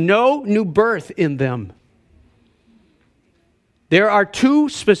there's no new birth in them. There are two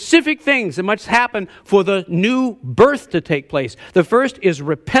specific things that must happen for the new birth to take place. The first is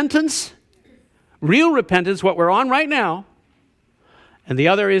repentance, real repentance, what we're on right now. And the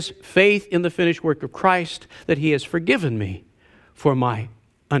other is faith in the finished work of Christ, that He has forgiven me for my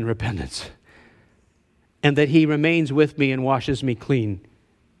unrepentance, and that He remains with me and washes me clean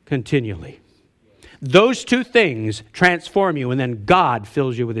continually. Those two things transform you, and then God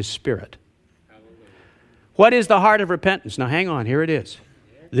fills you with His Spirit. What is the heart of repentance? Now hang on, here it is.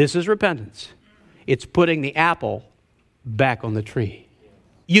 This is repentance. It's putting the apple back on the tree.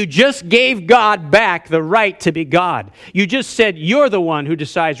 You just gave God back the right to be God. You just said, you're the one who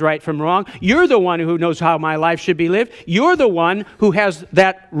decides right from wrong. You're the one who knows how my life should be lived. You're the one who has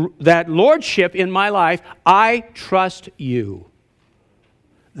that lordship in my life. I trust you.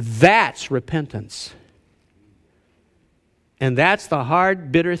 That's repentance. And that's the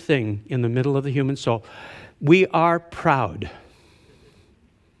hard, bitter thing in the middle of the human soul. We are proud.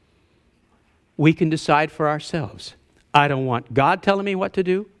 We can decide for ourselves. I don't want God telling me what to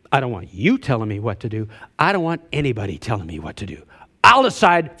do. I don't want you telling me what to do. I don't want anybody telling me what to do. I'll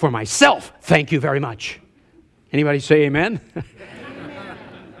decide for myself. Thank you very much. Anybody say amen?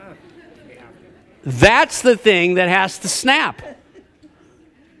 That's the thing that has to snap.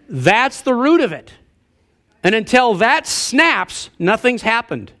 That's the root of it. And until that snaps, nothing's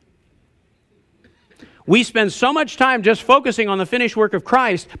happened. We spend so much time just focusing on the finished work of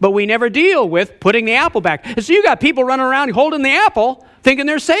Christ, but we never deal with putting the apple back. And so you got people running around holding the apple, thinking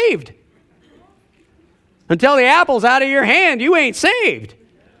they're saved. Until the apple's out of your hand, you ain't saved.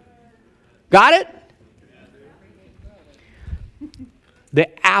 Got it?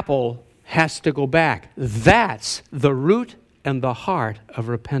 The apple has to go back. That's the root and the heart of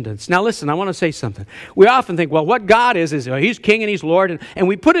repentance. Now listen, I want to say something. We often think, well, what God is He's King and He's Lord, and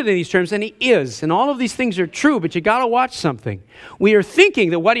we put it in these terms, and He is. And all of these things are true, but you got to watch something. We are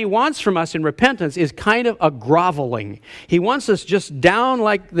thinking that what He wants from us in repentance is kind of a groveling. He wants us just down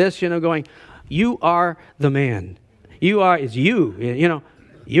like this, going, you are the man. You're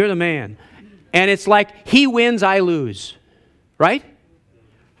the man. And it's like He wins, I lose. Right?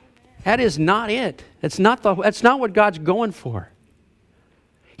 That is not it. That's not what God's going for.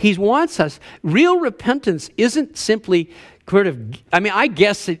 He wants us. Real repentance isn't simply I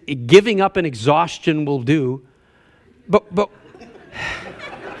guess giving up and exhaustion will do. But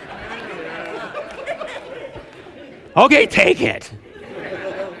okay, take it.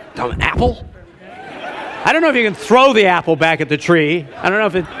 Dumb apple. I don't know if you can throw the apple back at the tree. I don't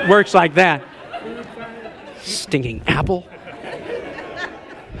know if it works like that. Stinking apple.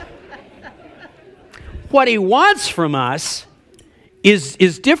 What He wants from us is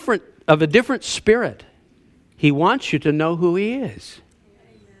different, of a different spirit. He wants you to know who He is.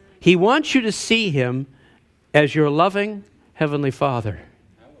 He wants you to see Him as your loving Heavenly Father.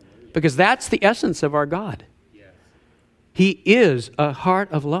 Because that's the essence of our God. He is a heart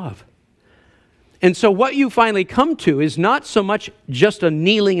of love. And so what you finally come to is not so much just a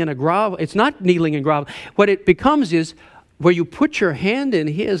kneeling and a grovel. It's not kneeling and grovel. What it becomes is where you put your hand in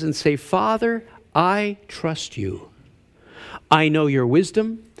His and say, Father, I trust you. I know your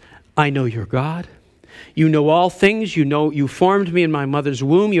wisdom. I know your God. You know all things. You know you formed me in my mother's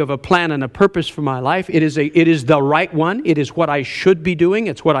womb. You have a plan and a purpose for my life. It is the right one. It is what I should be doing.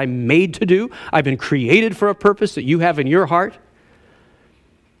 It's what I'm made to do. I've been created for a purpose that you have in your heart.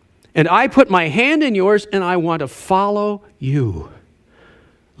 And I put my hand in yours and I want to follow you.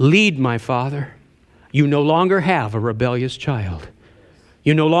 Lead, my Father. You no longer have a rebellious child.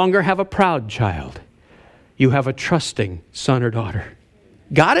 You no longer have a proud child. You have a trusting son or daughter.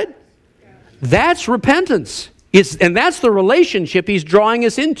 Got it? That's repentance. And that's the relationship He's drawing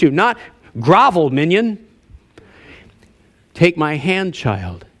us into. Not grovel, minion. Take my hand,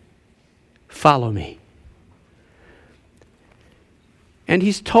 child. Follow me. And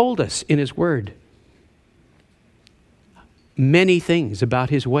He's told us in His Word many things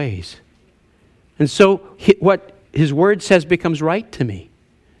about His ways. And so what His Word says becomes right to me.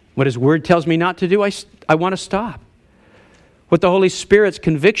 What His Word tells me not to do, I want to stop. What the Holy Spirit's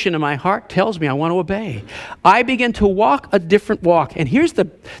conviction in my heart tells me, I want to obey. I begin to walk a different walk. And here's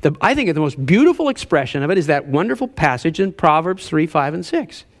I think the most beautiful expression of it is that wonderful passage in Proverbs 3, 5, and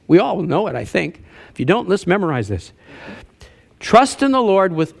 6. We all know it, I think. If you don't, let's memorize this. Trust in the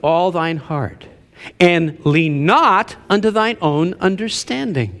Lord with all thine heart, and lean not unto thine own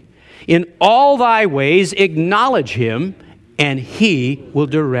understanding. In all thy ways acknowledge Him, and He will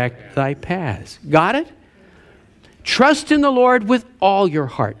direct thy paths. Got it? Trust in the Lord with all your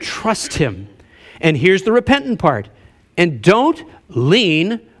heart. Trust Him. And here's the repentant part. And don't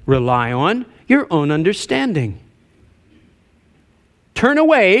rely on your own understanding. turn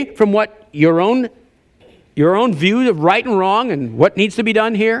away from what your own view of right and wrong and what needs to be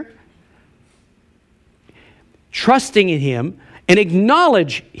done here. Trusting in Him and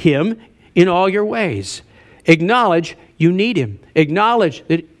acknowledge Him in all your ways. Acknowledge you need Him. Acknowledge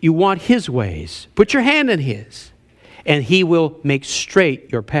that you want His ways. Put your hand in His, and He will make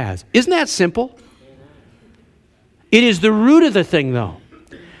straight your paths. Isn't that simple? It is the root of the thing, though.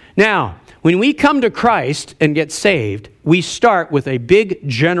 Now, when we come to Christ and get saved, we start with a big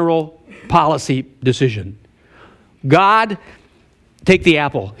general policy decision. God, take the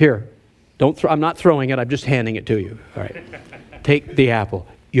apple. Here. I'm not throwing it. I'm just handing it to you. All right. Take the apple.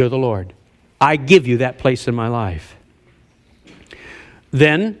 You're the Lord. I give you that place in my life.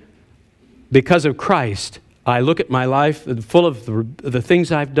 Then, because of Christ, I look at my life full of the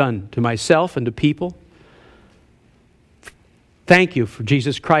things I've done to myself and to people. Thank you for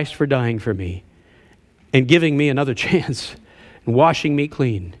Jesus Christ for dying for me and giving me another chance and washing me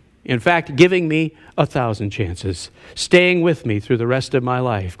clean. In fact, giving me 1,000 chances, staying with me through the rest of my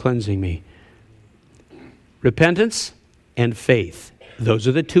life, cleansing me. Repentance and faith. Those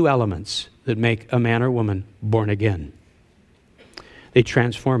are the two elements that make a man or woman born again. They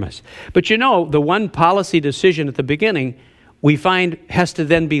transform us. But you know, the one policy decision at the beginning, we find has to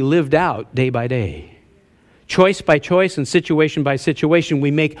then be lived out day by day. Choice by choice and situation by situation,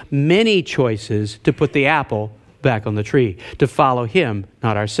 we make many choices to put the apple back on the tree, to follow Him,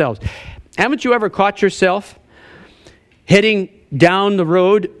 not ourselves. Haven't you ever caught yourself heading down the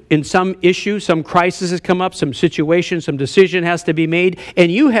road in some issue, some crisis has come up, some situation, some decision has to be made, and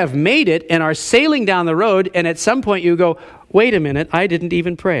you have made it and are sailing down the road, and at some point you go, wait a minute, I didn't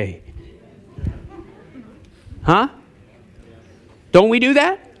even pray. Huh? Don't we do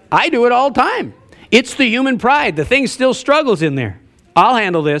that? I do it all the time. It's the human pride. The thing still struggles in there. I'll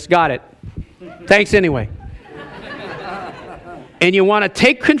handle this. Got it. Thanks anyway. And you want to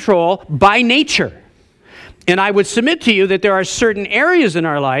take control by nature. And I would submit to you that there are certain areas in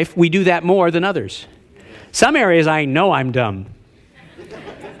our life we do that more than others. Some areas I know I'm dumb.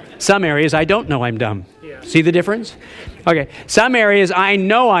 Some areas I don't know I'm dumb. See the difference? Okay. Some areas I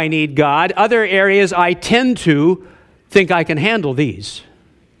know I need God. Other areas I tend to think I can handle these.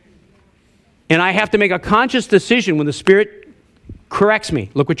 And I have to make a conscious decision when the Spirit corrects me.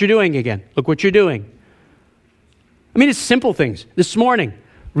 Look what you're doing again. Look what you're doing. I mean, it's simple things. This morning,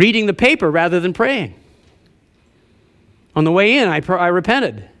 reading the paper rather than praying. On the way in, I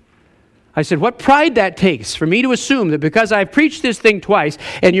repented. I said, what pride that takes for me to assume that because I've preached this thing twice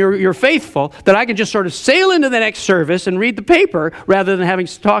and you're faithful, that I can just sort of sail into the next service and read the paper rather than having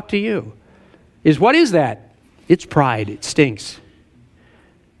to talk to you. What is that? It's pride. It stinks.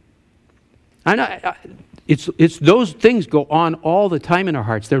 It's those things go on all the time in our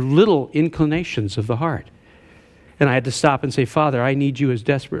hearts. They're little inclinations of the heart. And I had to stop and say, Father, I need you as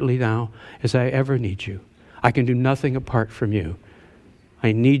desperately now as I ever need you. I can do nothing apart from you.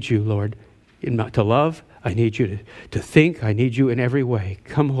 I need you, Lord, to love. I need you to think. I need you in every way.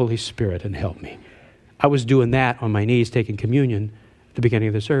 Come, Holy Spirit, and help me. I was doing that on my knees, taking communion at the beginning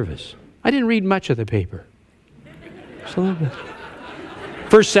of the service. I didn't read much of the paper. Just a little bit.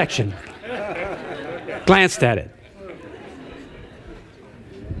 First section. Glanced at it.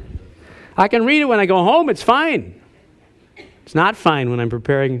 I can read it when I go home. It's fine. It's not fine when I'm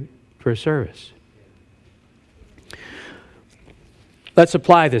preparing for a service. Let's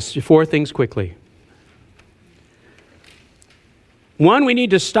apply this. 4 things quickly. 1, we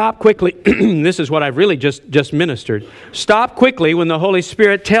need to stop quickly. This is what I've really just ministered. Stop quickly when the Holy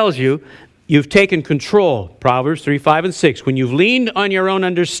Spirit tells you you've taken control. Proverbs 3, 5, and 6. When you've leaned on your own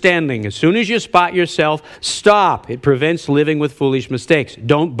understanding, as soon as you spot yourself, stop. It prevents living with foolish mistakes.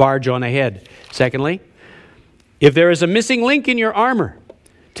 Don't barge on ahead. Secondly, if there is a missing link in your armor,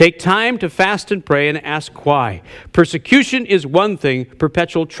 take time to fast and pray and ask why. Persecution is one thing,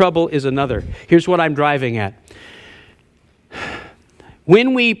 perpetual trouble is another. Here's what I'm driving at.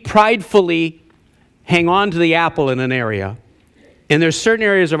 When we pridefully hang on to the apple in an area, and there's certain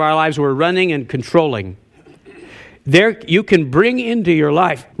areas of our lives we're running and controlling, there you can bring into your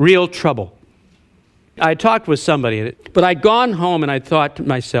life real trouble. I talked with somebody, but I'd gone home and I thought to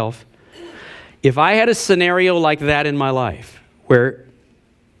myself, if I had a scenario like that in my life, where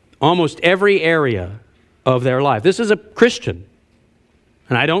almost every area of their life. This is a Christian,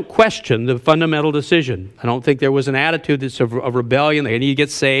 and I don't question the fundamental decision. I don't think there was an attitude that's of rebellion. They need to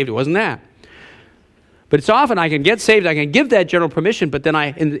get saved. It wasn't that. But it's often I can get saved. I can give that general permission, but then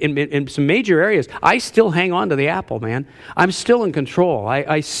in some major areas, I still hang on to the apple, man. I'm still in control.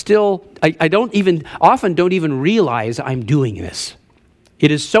 I don't even realize I'm doing this.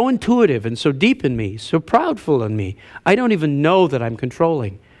 It is so intuitive and so deep in me, so proudful in me. I don't even know that I'm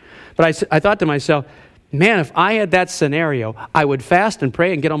controlling. But I thought to myself, man, if I had that scenario, I would fast and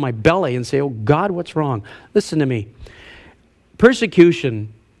pray and get on my belly and say, oh God, what's wrong? Listen to me.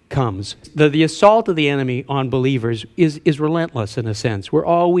 Persecution comes. The assault of the enemy on believers is relentless in a sense. We're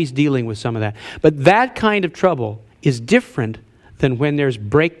always dealing with some of that. But that kind of trouble is different than when there's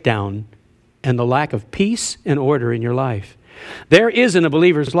breakdown and the lack of peace and order in your life. There is in a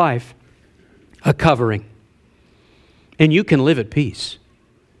believer's life a covering, and you can live at peace.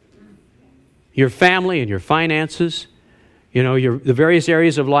 Your family and your finances, the various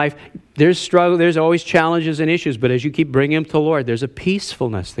areas of life, there's struggle, there's always challenges and issues, but as you keep bringing them to the Lord, there's a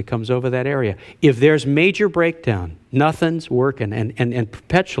peacefulness that comes over that area. If there's major breakdown, nothing's working and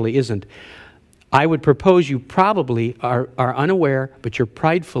perpetually isn't, I would propose you probably are unaware, but you're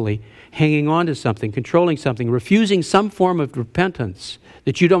pridefully hanging on to something, controlling something, refusing some form of repentance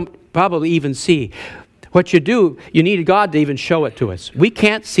that you don't probably even see. What you do, you need God to even show it to us. We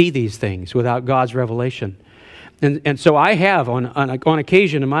can't see these things without God's revelation. And so I have, on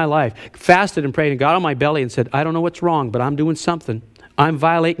occasion in my life, fasted and prayed and got on my belly and said, I don't know what's wrong, but I'm doing something. I'm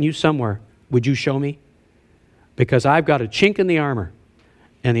violating you somewhere. Would you show me? Because I've got a chink in the armor.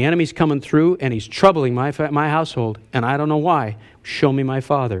 And the enemy's coming through, and he's troubling my household, and I don't know why. Show me, my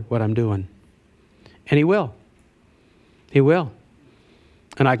Father, what I'm doing. And he will. He will.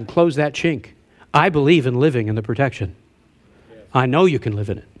 And I can close that chink. I believe in living in the protection. I know you can live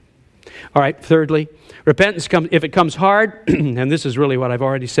in it. All right, thirdly, repentance comes, if it comes hard, and this is really what I've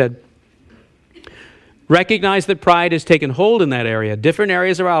already said, recognize that pride has taken hold in that area. Different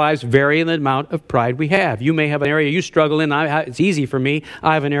areas of our lives vary in the amount of pride we have. You may have an area you struggle in. It's easy for me.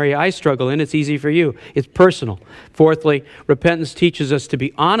 I have an area I struggle in. It's easy for you. It's personal. Fourthly, repentance teaches us to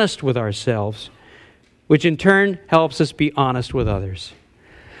be honest with ourselves, which in turn helps us be honest with others.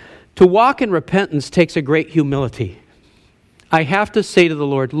 To walk in repentance takes a great humility. I have to say to the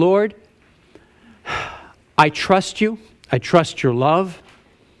Lord, Lord, I trust you. I trust your love.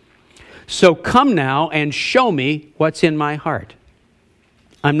 So come now and show me what's in my heart.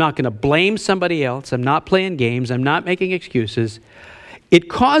 I'm not going to blame somebody else. I'm not playing games. I'm not making excuses. It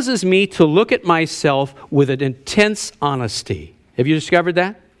causes me to look at myself with an intense honesty. Have you discovered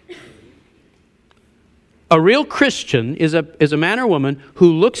that? A real Christian is a man or woman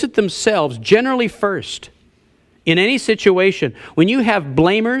who looks at themselves generally first. In any situation, when you have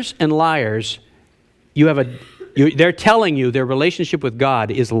blamers and liars, they're telling you their relationship with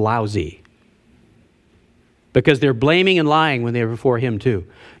God is lousy. Because they're blaming and lying when they're before Him too.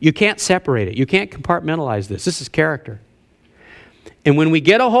 You can't separate it. You can't compartmentalize this. This is character. And when we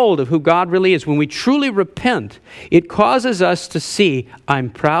get a hold of who God really is, when we truly repent, it causes us to see, I'm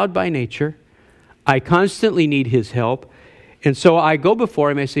proud by nature. I constantly need His help. And so I go before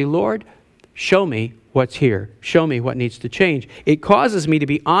Him and I say, Lord, show me what's here. Show me what needs to change. It causes me to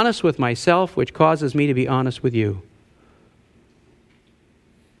be honest with myself, which causes me to be honest with you.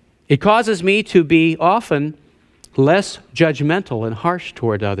 It causes me to be often less judgmental and harsh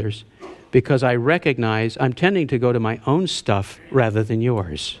toward others because I recognize I'm tending to go to my own stuff rather than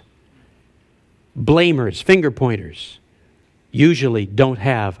yours. Blamers, finger pointers, usually don't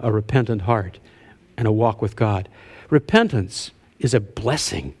have a repentant heart and a walk with God. Repentance is a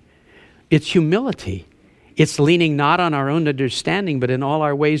blessing. It's humility. It's leaning not on our own understanding, but in all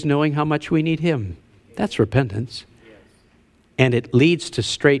our ways knowing how much we need Him. That's repentance. And it leads to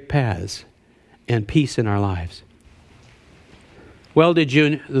straight paths and peace in our lives. Well,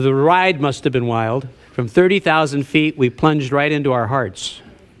 the ride must have been wild. From 30,000 feet, we plunged right into our hearts.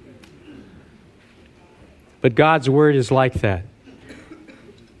 But God's Word is like that.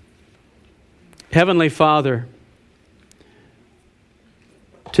 Heavenly Father,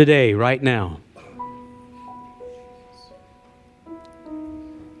 today, right now,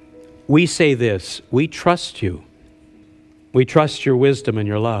 we say this: we trust you. We trust your wisdom and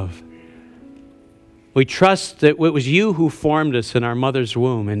your love. We trust that it was you who formed us in our mother's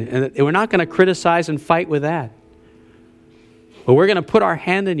womb. And we're not going to criticize and fight with that. But we're going to put our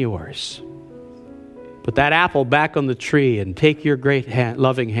hand in yours. Put that apple back on the tree and take your great hand,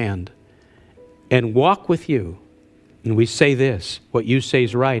 loving hand and walk with you. And we say this: what you say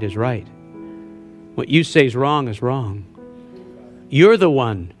is right is right. What you say is wrong is wrong. You're the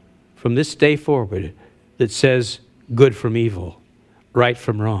one from this day forward that says good from evil, right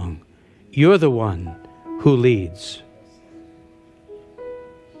from wrong. You're the one who leads.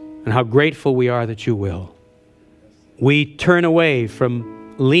 And how grateful we are that you will. We turn away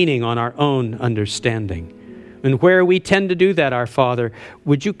from leaning on our own understanding. And where we tend to do that, our Father,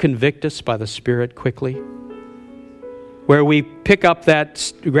 would you convict us by the Spirit quickly? where we grab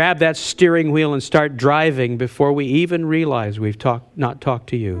that steering wheel and start driving before we even realize we've not talked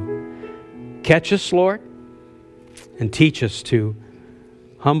to you. Catch us, Lord, and teach us to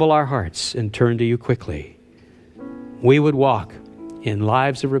humble our hearts and turn to you quickly. We would walk in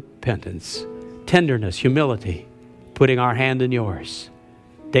lives of repentance, tenderness, humility, putting our hand in yours,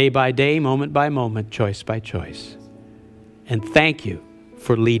 day by day, moment by moment, choice by choice. And thank you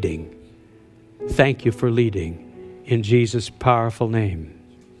for leading. Thank you for leading in Jesus' powerful name.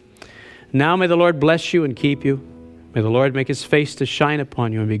 Now may the Lord bless you and keep you. May the Lord make his face to shine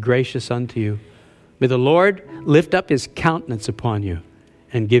upon you and be gracious unto you. May the Lord lift up his countenance upon you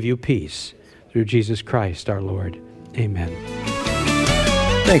and give you peace through Jesus Christ our Lord. Amen.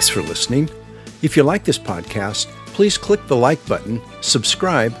 Thanks for listening. If you like this podcast, please click the like button,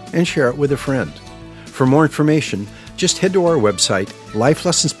 subscribe, and share it with a friend. For more information, just head to our website,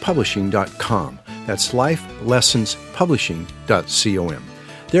 lifelessonspublishing.com. That's lifelessonspublishing.com.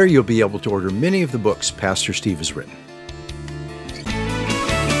 There you'll be able to order many of the books Pastor Steve has written.